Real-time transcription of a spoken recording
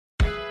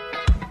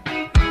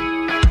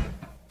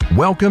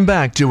Welcome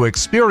back to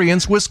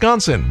Experience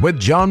Wisconsin with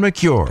John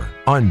McCure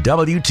on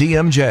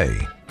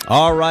WTMJ.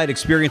 All right,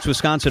 Experience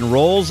Wisconsin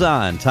rolls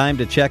on. Time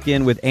to check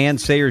in with Ann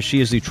Sayers. She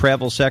is the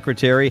travel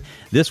secretary.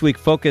 This week,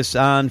 focus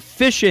on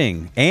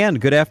fishing. Ann,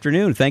 good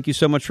afternoon. Thank you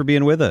so much for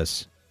being with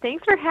us.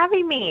 Thanks for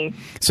having me.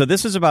 So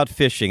this is about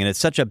fishing, and it's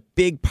such a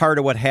big part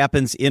of what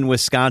happens in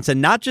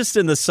Wisconsin, not just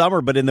in the summer,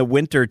 but in the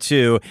winter,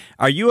 too.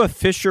 Are you a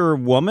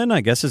fisherwoman?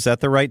 I guess, is that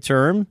the right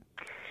term?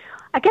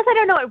 I guess I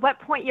don't know at what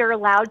point you're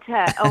allowed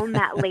to own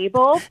that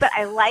label, but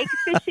I like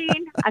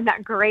fishing. I'm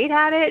not great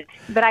at it,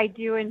 but I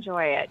do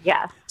enjoy it,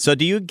 yes. So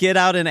do you get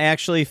out and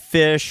actually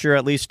fish or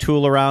at least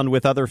tool around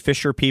with other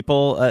fisher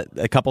people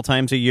a couple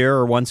times a year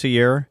or once a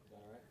year?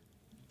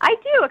 I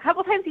do. A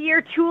couple times a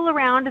year. Tool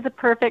around is a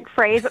perfect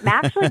phrase, but I'm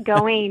actually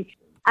going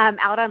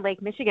out on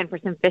Lake Michigan for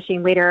some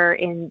fishing later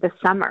in the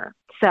summer.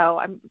 So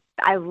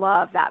I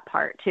love that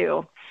part,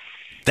 too.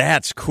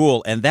 That's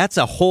cool. And that's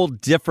a whole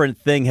different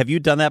thing. Have you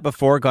done that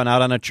before, gone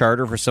out on a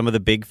charter for some of the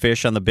big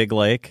fish on the big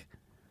lake?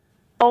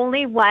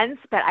 Only once,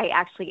 but I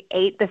actually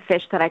ate the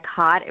fish that I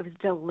caught. It was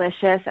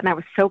delicious, and I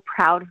was so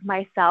proud of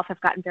myself.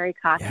 I've gotten very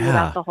cocky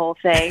about the whole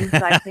thing, so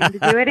I plan to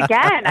do it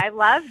again. I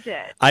loved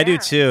it. I do,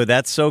 too.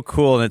 That's so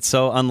cool, and it's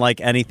so unlike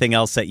anything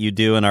else that you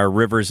do in our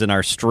rivers and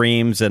our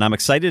streams. And I'm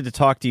excited to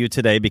talk to you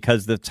today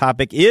because the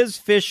topic is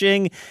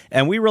fishing,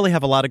 and we really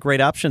have a lot of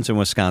great options in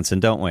Wisconsin,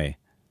 don't we?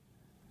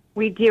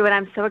 We do, and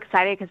I'm so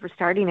excited because we're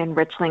starting in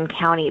Richland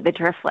County, the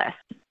Driftless.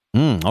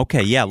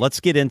 Okay, yeah,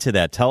 let's get into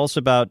that. Tell us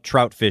about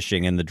trout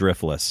fishing in the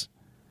Driftless.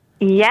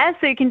 Yes,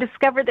 so you can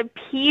discover the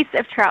peace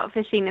of trout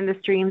fishing in the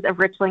streams of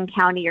Richland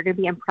County. You're going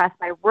to be impressed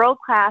by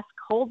world-class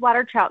cold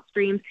water trout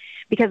streams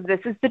because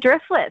this is the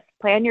Driftless.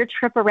 Plan your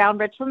trip around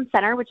Richland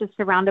Center, which is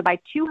surrounded by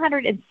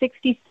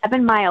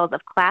 267 miles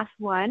of Class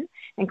 1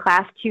 and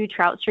Class 2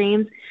 trout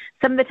streams.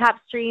 Some of the top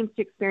streams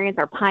to experience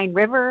are Pine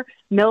River,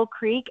 Mill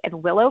Creek,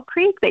 and Willow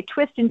Creek. They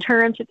twist and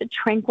turn through the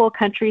tranquil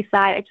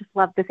countryside. I just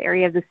love this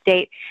area of the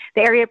state.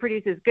 The area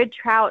produces good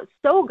trout,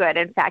 so good,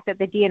 in fact, that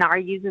the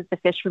DNR uses the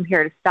fish from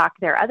here to stock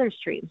their other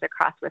streams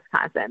across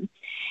Wisconsin.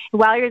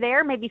 While you're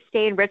there, maybe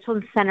stay in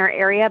Richland Center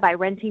area by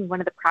renting one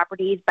of the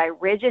properties by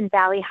Ridge and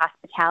Valley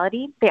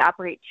Hospitality. They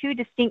operate two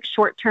distinct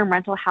short-term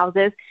rental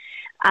houses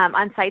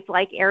on sites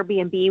like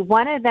Airbnb.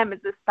 One of them is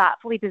this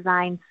thoughtfully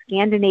designed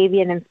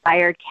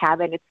Scandinavian-inspired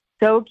cabin. It's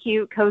so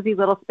cute, cozy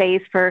little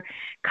space for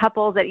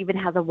couples that even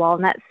has a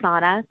walnut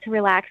sauna to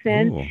relax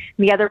in. Ooh.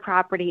 The other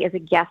property is a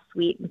guest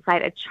suite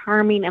inside a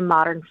charming and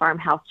modern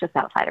farmhouse just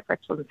outside of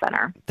Richland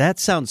Center. That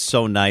sounds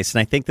so nice,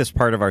 and I think this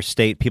part of our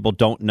state, people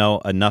don't know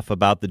enough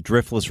about. The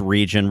Driftless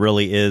region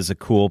really is a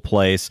cool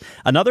place.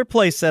 Another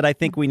place that I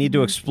think we need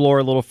to explore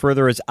a little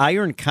further is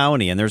Iron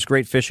County, and there's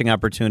great fishing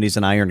opportunities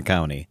in Iron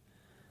County.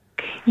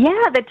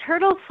 Yeah, the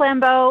Turtle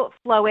Flambeau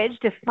flowage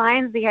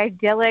defines the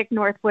idyllic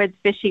Northwoods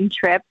fishing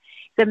trip.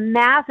 It's a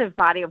massive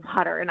body of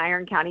water in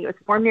Iron County. It was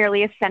formed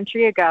nearly a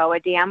century ago. A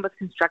dam was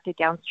constructed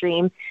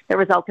downstream that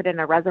resulted in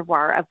a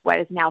reservoir of what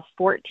is now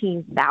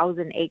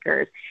 14,000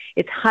 acres.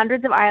 It's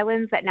hundreds of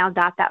islands that now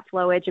dot that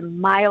flowage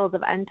and miles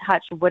of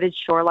untouched wooded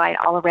shoreline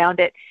all around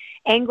it.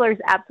 Anglers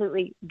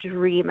absolutely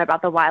dream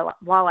about the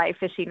walleye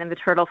fishing in the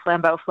Turtle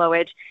Flambeau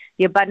flowage.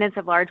 The abundance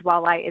of large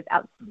walleye is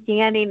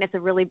outstanding. It's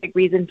a really big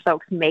reason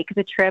folks make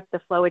the trip.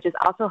 The flowage is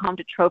also home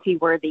to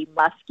trophy-worthy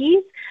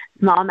muskies,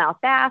 smallmouth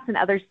bass, and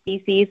other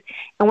species.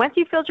 And once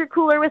you've filled your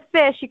cooler with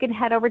fish, you can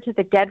head over to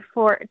the Dead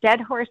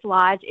Horse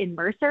Lodge in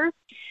Mercer.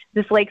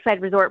 This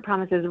lakeside resort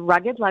promises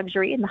rugged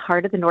luxury in the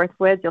heart of the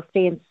Northwoods. You'll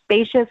stay in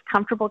spacious,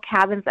 comfortable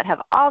cabins that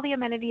have all the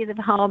amenities of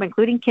home,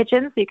 including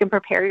kitchens, so you can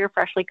prepare your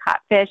freshly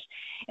caught fish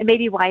and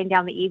maybe wind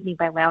down the evening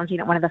by lounging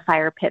at one of the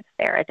fire pits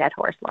there at Dead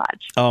Horse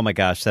Lodge. Oh, my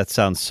gosh, that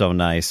sounds so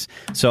nice.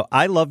 So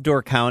I love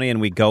Door County,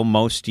 and we go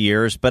most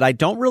years, but I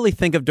don't really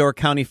think of Door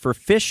County for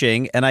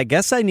fishing, and I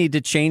guess I need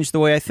to change the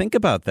way I think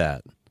about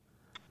that.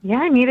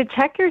 Yeah, you need to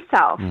check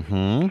yourself.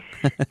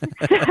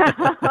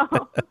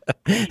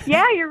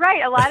 Yeah, you're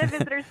right. A lot of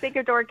visitors think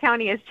of Door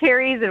County as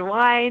cherries and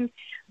wine,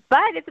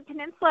 but it's a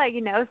peninsula,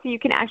 so you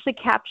can actually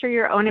capture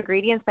your own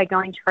ingredients by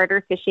going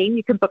charter fishing.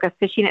 You can book a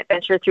fishing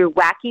adventure through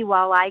Wacky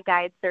Walleye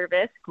Guide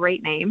Service.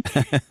 Great name.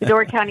 The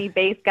Door County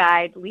Base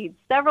Guide leads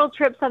several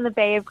trips on the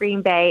Bay of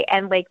Green Bay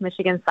and Lake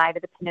Michigan side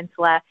of the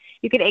peninsula.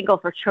 You can angle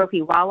for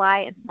trophy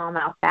walleye and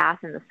smallmouth bass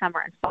in the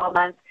summer and fall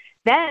months.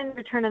 Then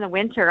return in the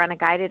winter on a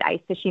guided ice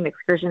fishing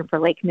excursion for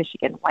Lake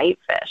Michigan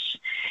whitefish.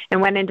 And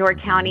when in Door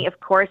County, of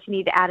course, you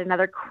need to add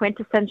another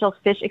quintessential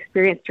fish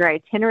experience to your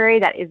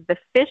itinerary. That is the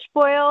fish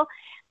boil.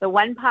 The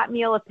one-pot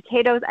meal of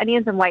potatoes,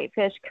 onions, and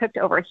whitefish cooked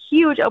over a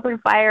huge open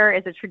fire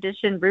is a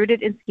tradition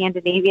rooted in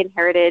Scandinavian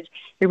heritage.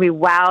 You're going to be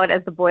wowed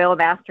as the boil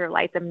master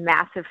lights a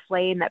massive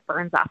flame that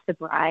burns off the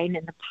brine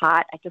in the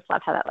pot. I just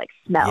love how that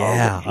smells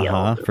and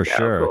feels. For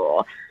sure.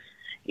 Cool.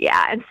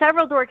 Yeah, and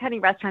several Door County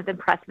restaurants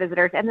impress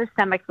visitors and their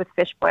stomachs with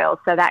fish boils.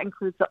 So that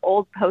includes the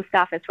Old Post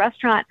Office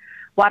Restaurant,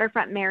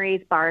 Waterfront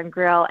Mary's Bar and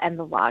Grill, and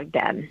the Log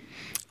Den.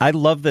 I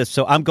love this.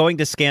 So I'm going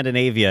to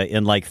Scandinavia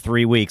in like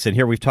 3 weeks, and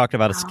here we've talked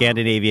about a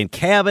Scandinavian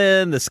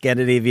cabin, the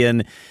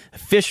Scandinavian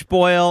fish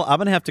boil. I'm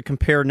going to have to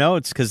compare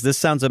notes because this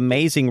sounds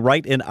amazing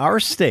right in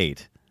our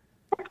state.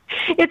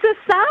 It's a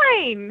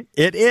sign.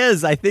 It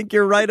is. I think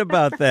you're right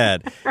about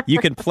that. You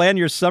can plan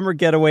your summer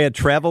getaway at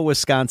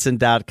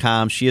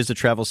travelwisconsin.com. She is the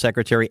travel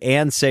secretary,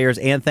 Ann Sayers.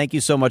 Ann, thank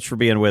you so much for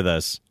being with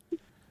us.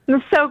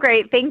 It's so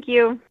great. Thank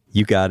you.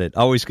 You got it.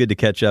 Always good to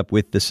catch up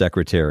with the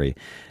secretary.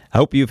 I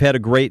hope you've had a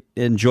great,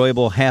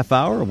 enjoyable half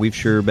hour. We've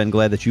sure been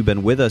glad that you've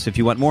been with us. If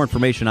you want more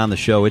information on the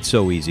show, it's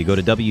so easy. Go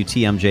to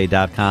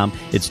WTMJ.com.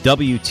 It's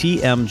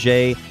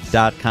WTMJ.com.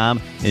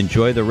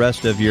 Enjoy the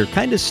rest of your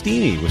kind of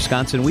steamy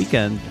Wisconsin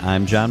weekend.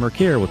 I'm John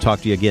Mercure. We'll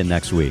talk to you again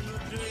next week.